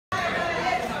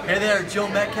Hey there, Joe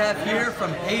Metcalfe here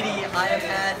from Haiti. I am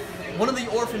at one of the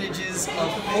orphanages of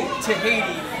Hope To Haiti,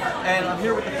 and I'm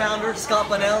here with the founder, Scott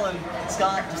Bonnell. And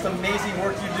Scott, just amazing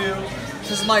work you do.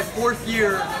 This is my 4th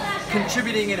year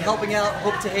contributing and helping out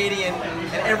Hope To Haiti, and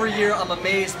every year I'm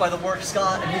amazed by the work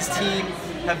Scott and his team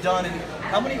have done. And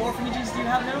how many orphanages do you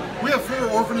have now? We have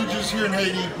 4 orphanages here in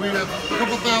Haiti. We have a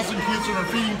couple thousand kids in our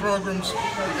feeding programs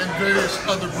and various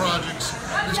other projects.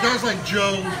 There's guys like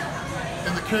Joe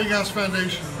and the Caring House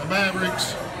Foundation, the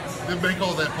Mavericks, that make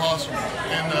all that possible.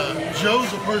 And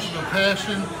Joe's a person of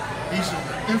passion. He's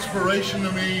an inspiration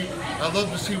to me. I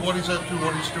love to see what he's up to,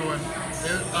 what he's doing.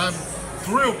 And I'm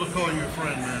thrilled to call you a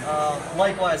friend, man.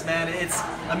 Likewise, man. It's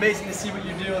amazing to see what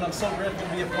you do, and I'm so grateful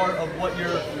to be a part of what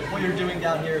you're doing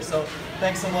down here. So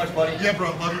thanks so much, buddy. Yeah,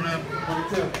 bro. Love you, man. Love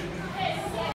you too.